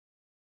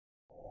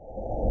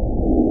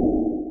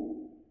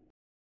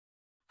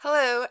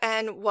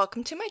everyone,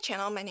 welcome to my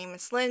channel. My name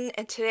is Lynn,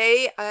 and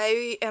today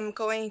I am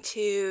going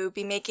to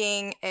be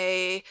making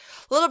a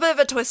little bit of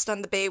a twist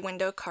on the bay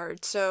window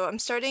card. So I'm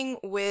starting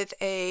with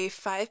a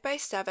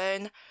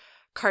 5x7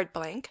 card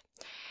blank,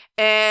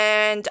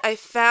 and I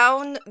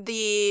found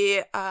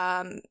the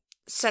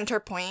center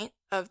point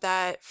of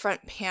that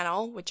front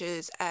panel, which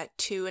is at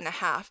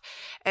 2.5,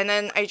 and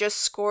then I just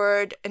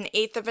scored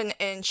 1/8 of an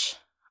inch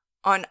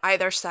on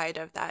either side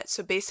of that.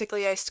 So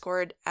basically I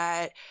scored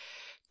at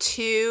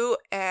 2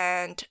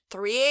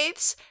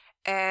 3/8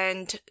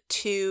 and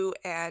 2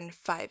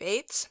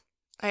 5/8.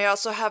 I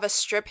also have a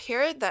strip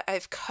here that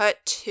I've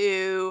cut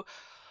to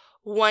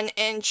 1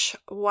 inch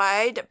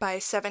wide by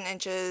 7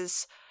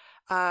 inches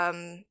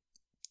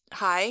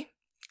high,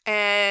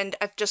 and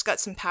I've just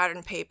got some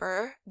pattern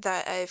paper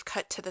that I've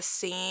cut to the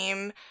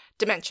same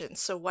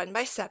dimensions, so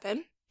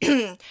 1x7.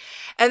 And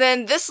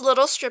then this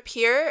little strip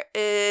here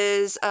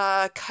is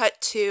cut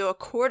to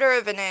 1/4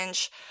 of an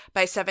inch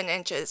by 7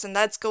 inches, and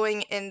that's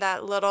going in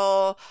that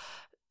little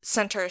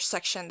center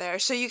section there.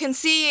 So you can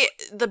see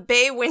the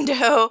bay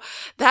window,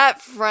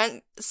 that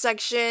front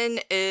section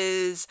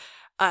is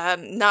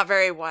not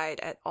very wide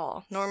at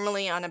all.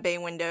 Normally on a bay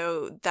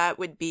window that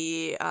would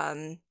be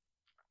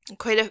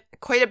quite a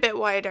bit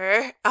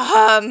wider,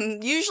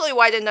 usually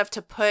wide enough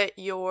to put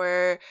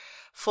your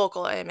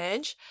focal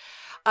image.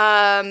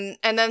 And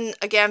then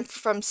again,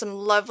 from some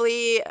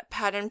lovely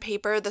pattern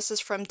paper, this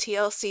is from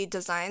TLC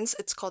Designs.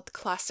 It's called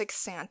Classic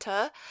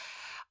Santa.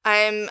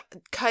 I'm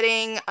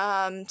cutting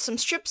some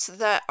strips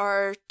that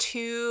are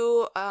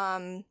 2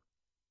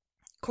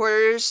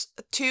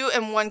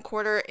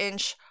 1/4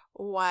 inch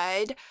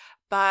wide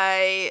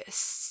by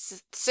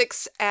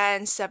 6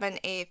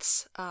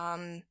 7/8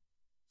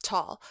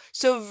 tall.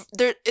 So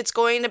it's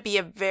going to be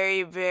a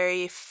very,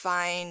 very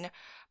fine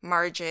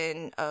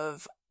margin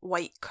of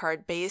white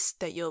card base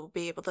that you'll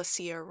be able to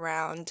see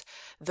around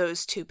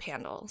those two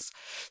panels.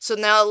 So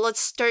now let's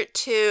start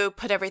to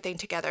put everything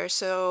together.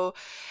 So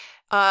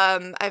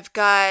I've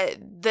got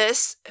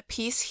this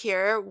piece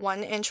here,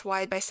 1 inch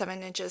wide by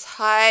 7 inches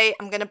high.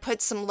 I'm going to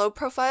put some low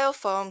profile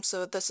foam,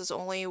 so this is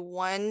only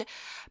 1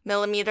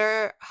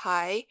 millimeter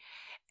high.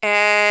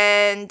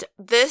 And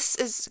this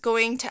is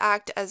going to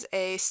act as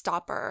a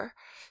stopper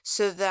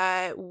so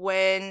that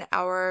when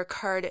our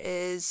card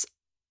is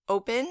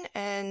open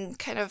and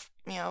kind of,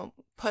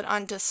 put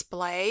on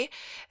display,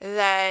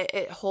 that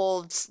it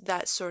holds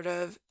that sort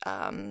of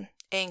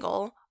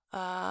angle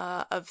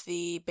of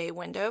the bay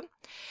window.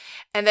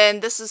 And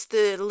then this is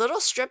the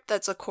little strip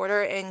that's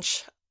 1/4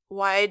 inch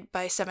wide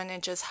by 7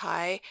 inches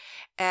high,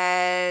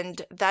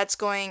 and that's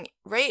going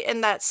right in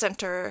that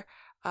center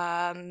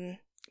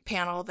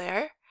panel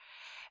there.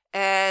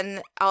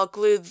 And I'll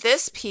glue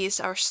this piece,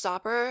 our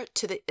stopper,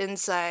 to the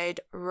inside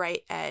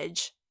right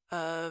edge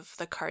of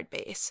the card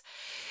base.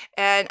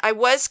 And I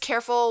was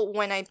careful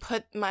when I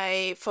put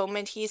my foam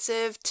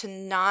adhesive to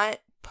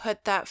not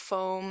put that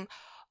foam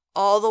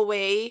all the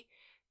way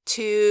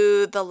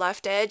to the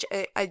left edge.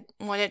 I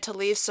wanted to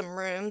leave some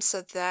room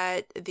so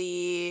that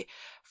the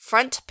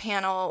front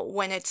panel,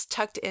 when it's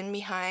tucked in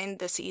behind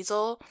this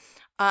easel,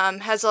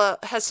 has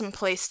some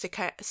place to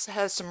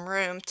has some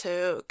room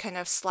to kind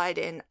of slide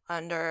in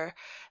under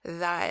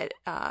that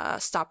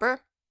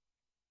stopper.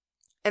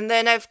 And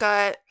then I've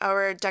got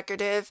our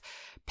decorative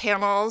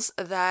panels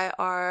that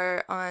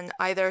are on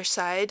either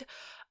side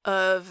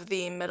of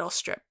the middle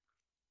strip.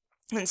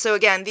 And so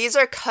again, these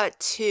are cut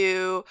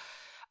to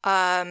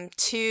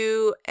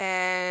 2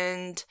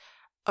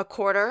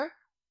 1/4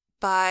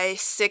 by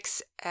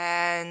 6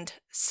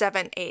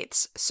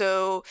 7/8.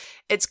 So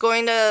it's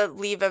going to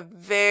leave a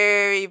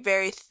very,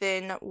 very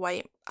thin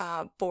white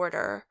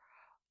border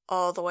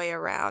all the way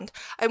around.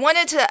 I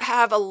wanted to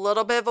have a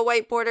little bit of a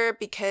white border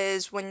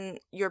because when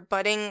you're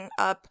butting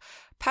up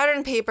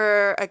pattern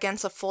paper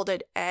against a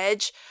folded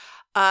edge,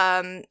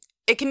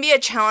 it can be a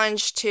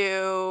challenge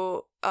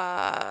to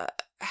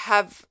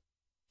have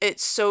it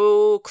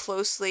so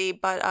closely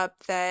butt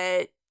up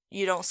that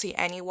you don't see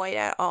any white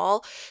at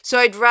all. So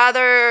I'd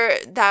rather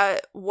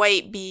that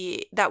white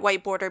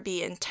border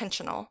be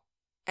intentional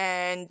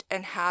and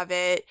have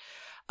it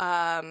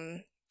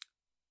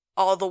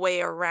all the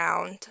way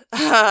around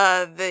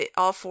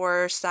all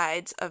 4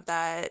 sides of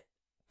that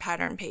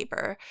pattern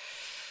paper.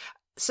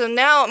 So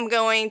now I'm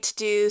going to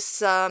do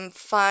some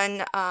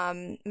fun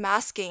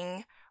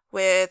masking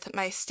with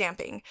my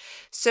stamping.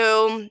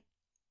 So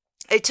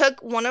I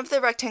took one of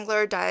the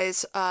rectangular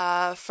dies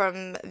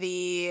from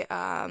the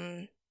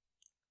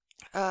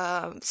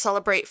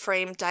Celebrate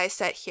Frame die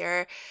set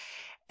here,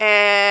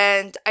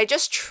 and I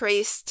just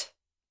traced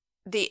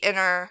the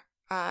inner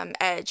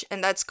edge,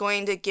 and that's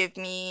going to give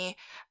me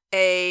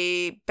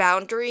a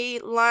boundary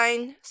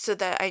line so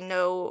that I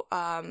know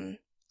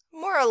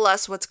more or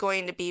less what's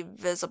going to be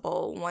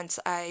visible once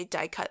I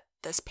die cut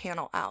this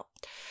panel out.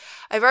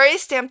 I've already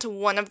stamped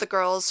one of the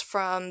girls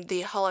from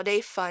the Holiday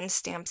Fun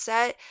stamp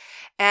set,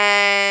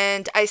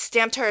 and I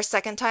stamped her a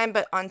second time,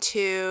 but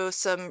onto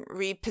some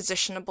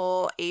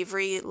repositionable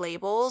Avery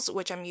labels,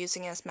 which I'm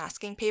using as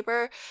masking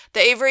paper. The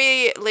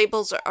Avery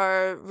labels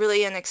are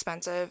really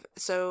inexpensive,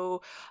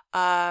 so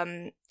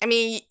I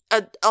mean,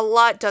 a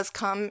lot does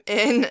come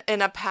in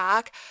a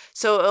pack,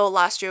 so it'll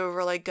last you a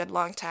really good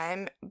long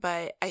time,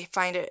 but I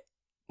find it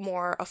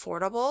more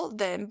affordable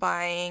than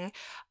buying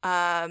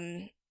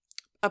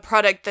a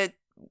product that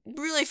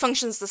really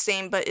functions the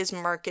same but is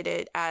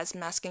marketed as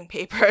masking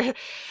paper.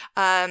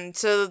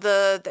 So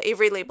the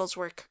Avery labels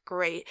work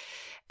great.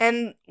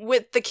 And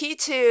with the key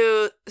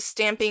to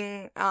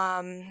stamping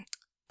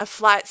a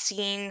flat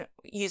scene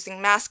using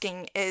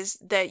masking is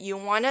that you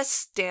want to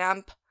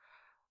stamp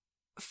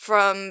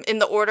from in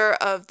the order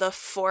of the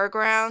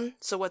foreground,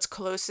 so what's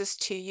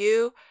closest to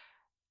you,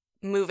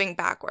 moving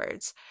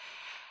backwards.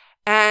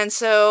 And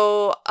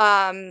so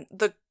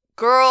the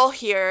girl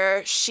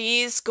here,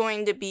 she's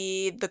going to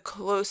be the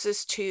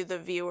closest to the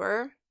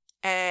viewer,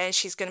 and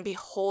she's going to be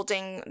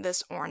holding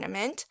this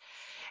ornament.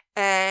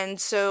 And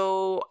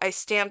so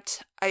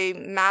I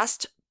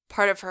masked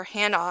part of her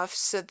hand off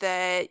so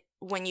that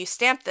when you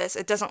stamp this,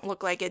 it doesn't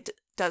look like it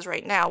does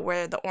right now,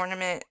 where the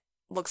ornament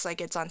looks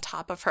like it's on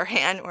top of her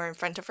hand or in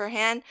front of her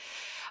hand.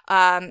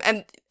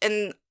 And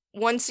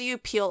once you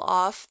peel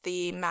off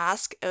the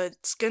mask,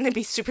 it's going to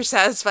be super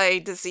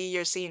satisfying to see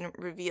your scene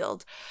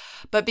revealed.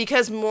 But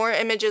because more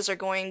images are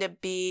going to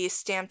be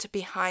stamped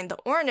behind the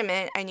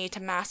ornament, I need to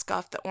mask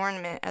off the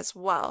ornament as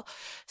well.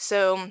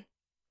 So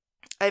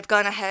I've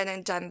gone ahead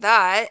and done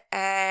that,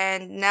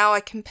 and now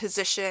I can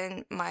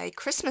position my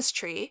Christmas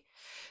tree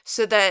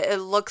so that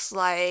it looks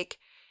like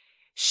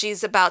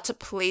she's about to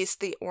place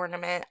the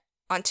ornament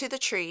onto the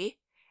tree.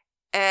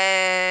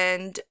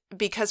 And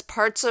because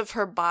parts of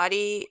her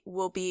body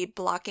will be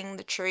blocking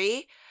the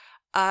tree,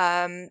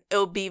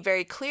 it'll be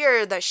very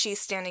clear that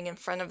she's standing in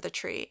front of the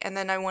tree. And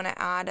then I want to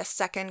add a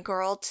second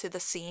girl to the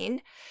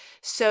scene.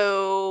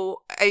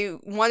 So I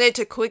wanted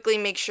to quickly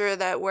make sure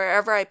that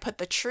wherever I put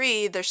the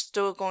tree, there's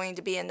still going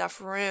to be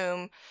enough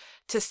room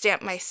to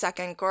stamp my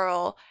second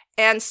girl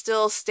and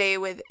still stay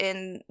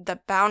within the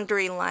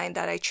boundary line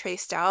that I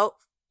traced out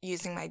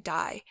using my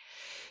die.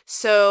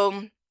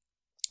 So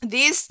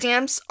these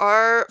stamps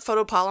are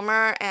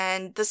photopolymer,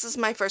 and this is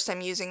my first time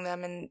using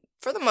them, and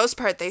for the most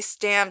part they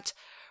stamped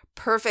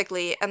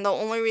perfectly. And the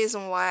only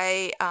reason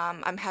why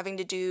I'm having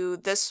to do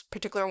this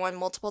particular one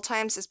multiple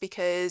times is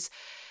because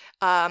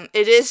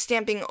it is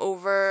stamping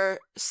over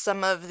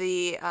some of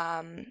the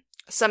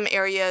some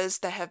areas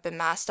that have been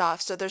masked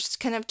off. So there's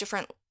kind of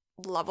different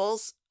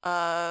levels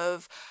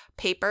of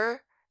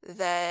paper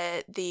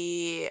that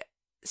the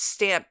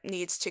stamp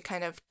needs to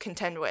kind of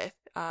contend with.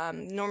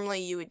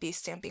 Normally you would be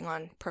stamping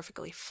on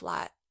perfectly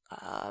flat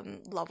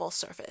level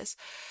surface.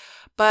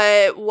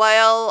 But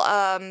while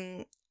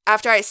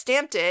after I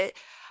stamped it,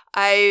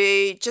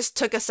 I just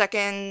took a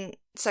second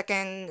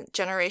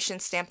generation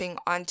stamping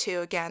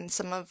onto, again,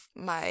 some of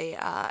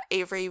my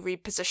Avery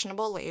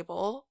repositionable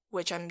label,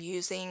 which I'm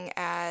using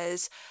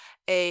as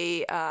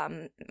a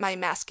my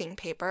masking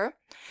paper.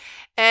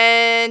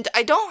 And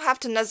I don't have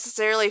to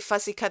necessarily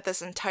fussy cut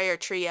this entire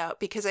tree out,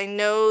 because I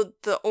know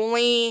the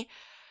only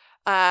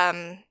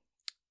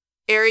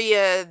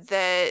area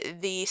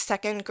that the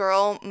second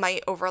girl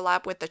might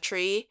overlap with the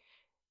tree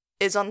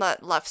is on the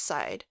left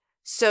side.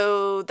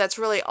 So that's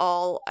really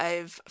all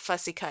I've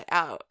fussy cut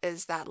out,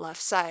 is that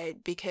left side,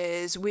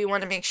 because we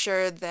want to make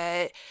sure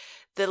that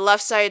the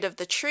left side of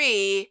the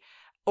tree,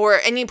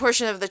 or any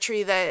portion of the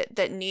tree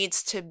that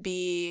needs to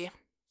be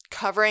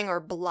covering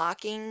or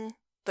blocking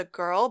the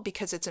girl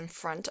because it's in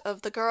front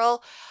of the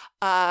girl,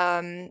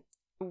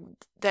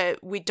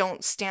 that we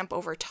don't stamp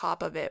over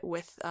top of it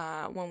with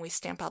when we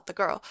stamp out the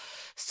girl.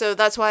 So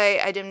that's why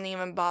I didn't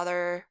even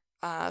bother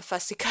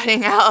fussy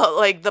cutting out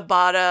like the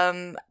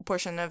bottom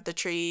portion of the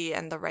tree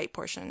and the right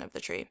portion of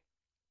the tree.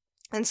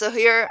 And so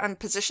here I'm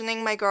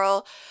positioning my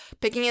girl,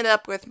 picking it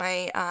up with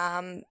my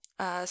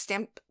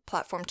stamp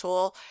platform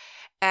tool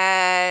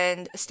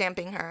and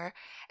stamping her.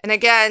 And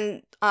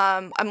again,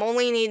 I'm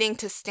only needing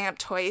to stamp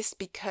twice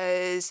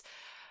because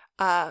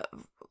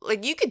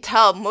like you could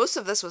tell most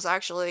of this was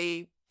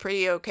actually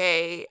pretty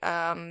okay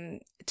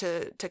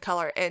to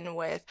color in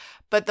with,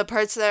 but the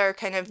parts that are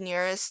kind of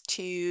nearest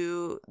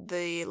to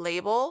the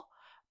label,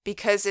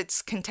 because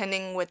it's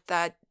contending with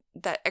that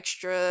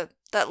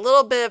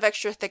little bit of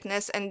extra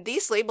thickness, and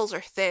these labels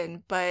are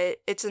thin, but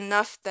it's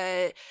enough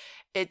that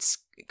it's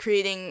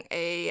creating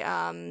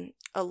a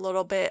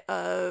little bit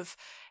of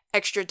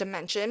extra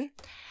dimension.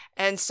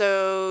 And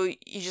so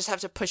you just have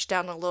to push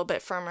down a little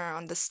bit firmer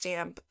on the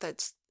stamp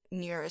that's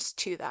nearest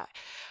to that.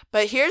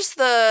 But here's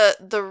the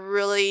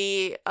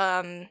really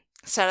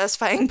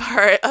satisfying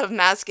part of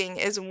masking,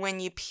 is when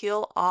you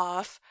peel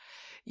off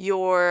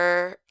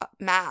your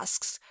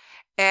masks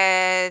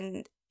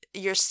and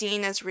your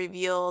scene is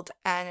revealed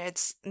and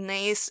it's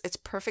nice, it's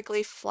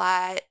perfectly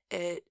flat,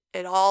 it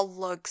all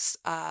looks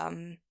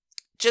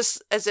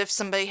just as if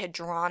somebody had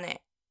drawn it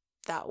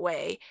that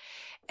way.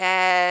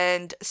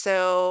 And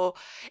so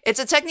it's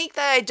a technique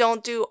that I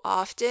don't do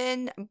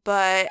often,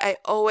 but I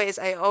always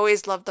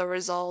love the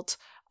result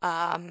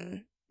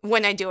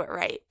when I do it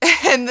right.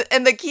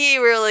 And the key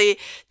really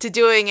to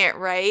doing it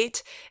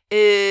right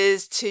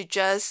is to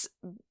just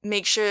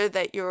make sure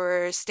that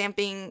you're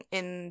stamping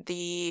in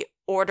the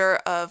order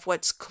of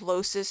what's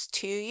closest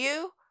to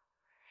you,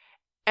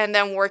 and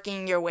then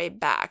working your way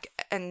back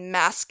and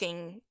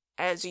masking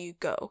as you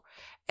go.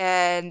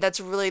 And that's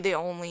really the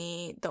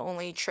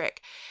only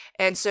trick.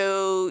 And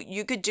so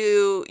you could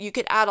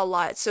add a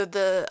lot. So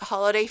the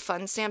holiday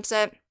fun stamp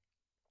set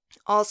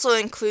also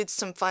includes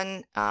some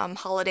fun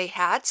holiday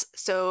hats.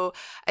 So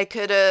I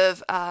could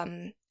have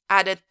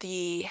added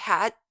the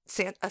hat,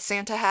 a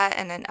Santa hat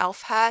and an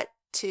elf hat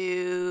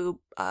to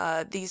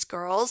these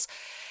girls.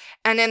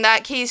 And in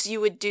that case, you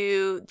would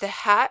do the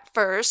hat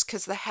first,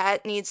 because the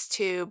hat needs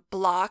to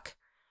block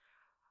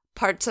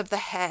parts of the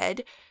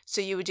head.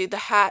 So you would do the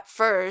hat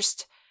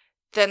first,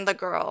 then the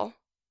girl.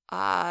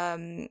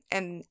 And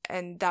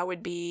that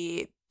would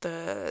be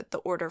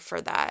the order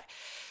for that.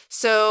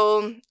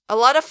 So a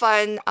lot of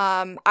fun.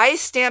 I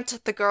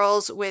stamped the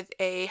girls with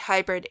a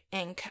hybrid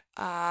ink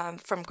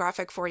from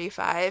Graphic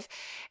 45,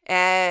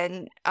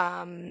 and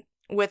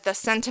with the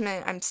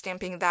sentiment, I'm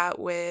stamping that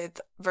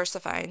with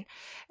VersaFine.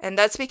 And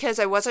that's because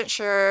I wasn't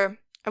sure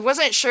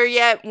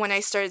yet when I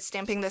started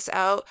stamping this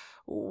out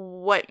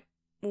what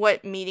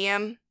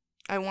medium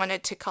I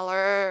wanted to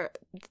color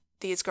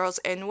these girls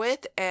in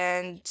with.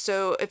 And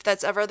so if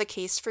that's ever the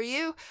case for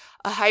you,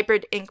 a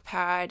hybrid ink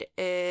pad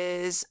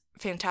is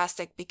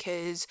fantastic,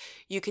 because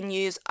you can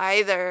use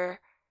either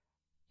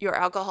your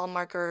alcohol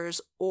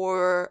markers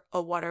or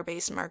a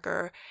water-based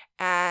marker,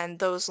 and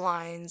those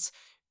lines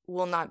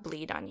will not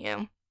bleed on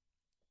you.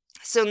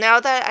 So now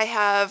that I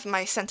have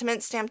my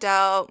sentiment stamped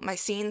out, my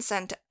scene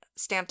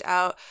stamped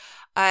out,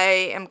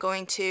 I am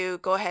going to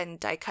go ahead and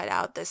die cut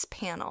out this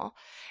panel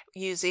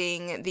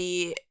using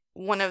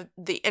one of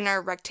the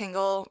inner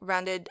rectangle,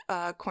 rounded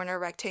corner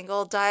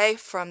rectangle die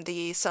from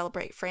the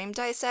Celebrate Frame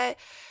die set,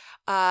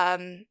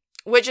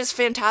 which is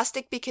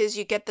fantastic because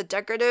you get the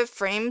decorative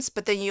frames,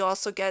 but then you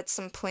also get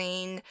some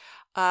plain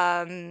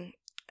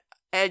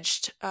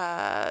edged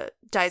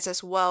dies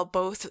as well,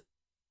 both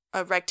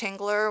a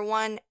rectangular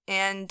one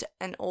and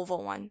an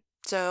oval one.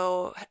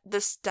 So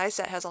this die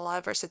set has a lot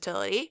of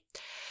versatility.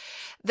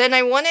 Then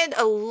I wanted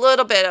a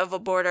little bit of a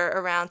border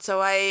around,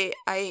 so I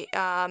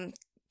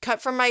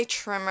cut from my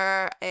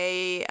trimmer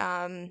a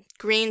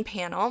green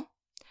panel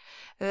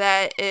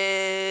that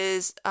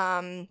is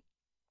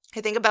I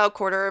think about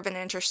 1/4 of an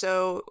inch or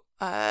so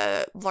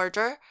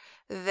larger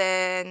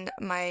than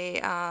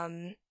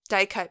my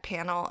die cut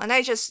panel, and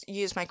I just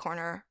used my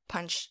corner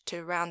punch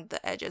to round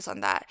the edges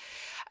on that.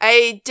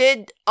 I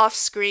did off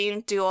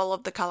screen do all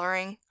of the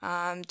coloring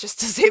just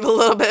to save a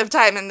little bit of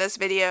time in this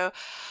video,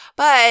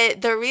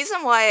 but the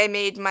reason why I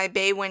made my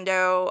bay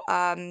window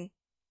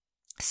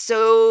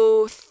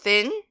so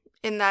thin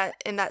in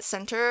that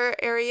center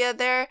area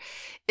there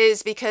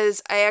is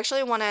because I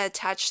actually want to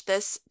attach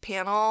this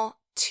panel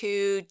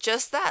to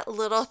just that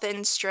little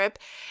thin strip,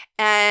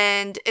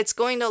 and it's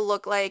going to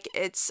look like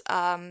it's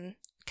kind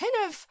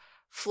of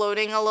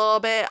floating a little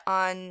bit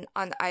on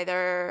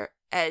either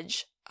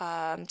edge.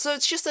 So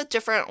it's just a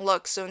different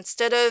look. So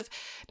instead of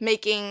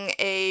making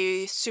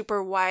a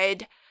super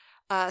wide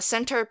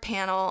center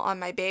panel on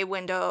my bay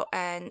window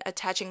and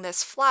attaching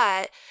this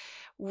flat,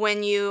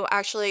 when you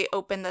actually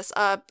open this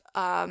up,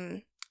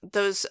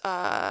 those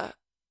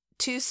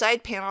 2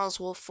 side panels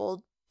will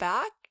fold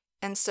back.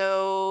 And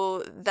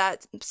so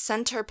that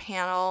center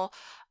panel,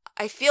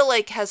 I feel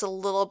like, has a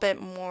little bit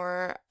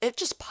more, it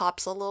just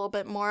pops a little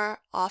bit more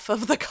off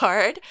of the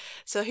card.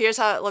 So here's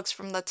how it looks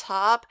from the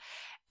top.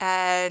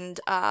 And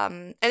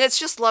it's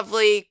just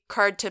lovely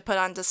card to put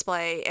on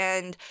display.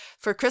 And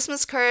for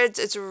Christmas cards,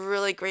 it's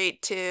really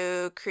great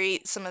to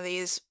create some of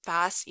these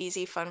fast,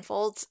 easy fun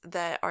folds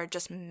that are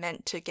just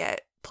meant to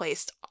get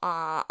placed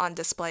on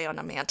display on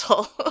a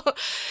mantle.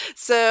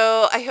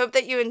 So I hope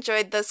that you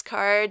enjoyed this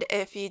card.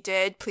 If you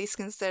did, please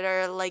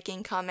consider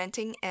liking,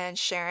 commenting, and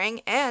sharing.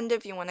 And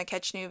if you want to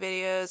catch new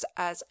videos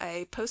as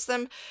I post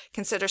them,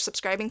 consider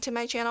subscribing to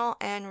my channel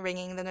and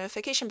ringing the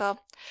notification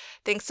bell.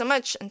 Thanks so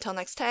much. Until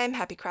next time,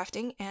 happy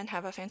crafting and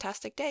have a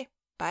fantastic day.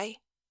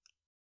 Bye.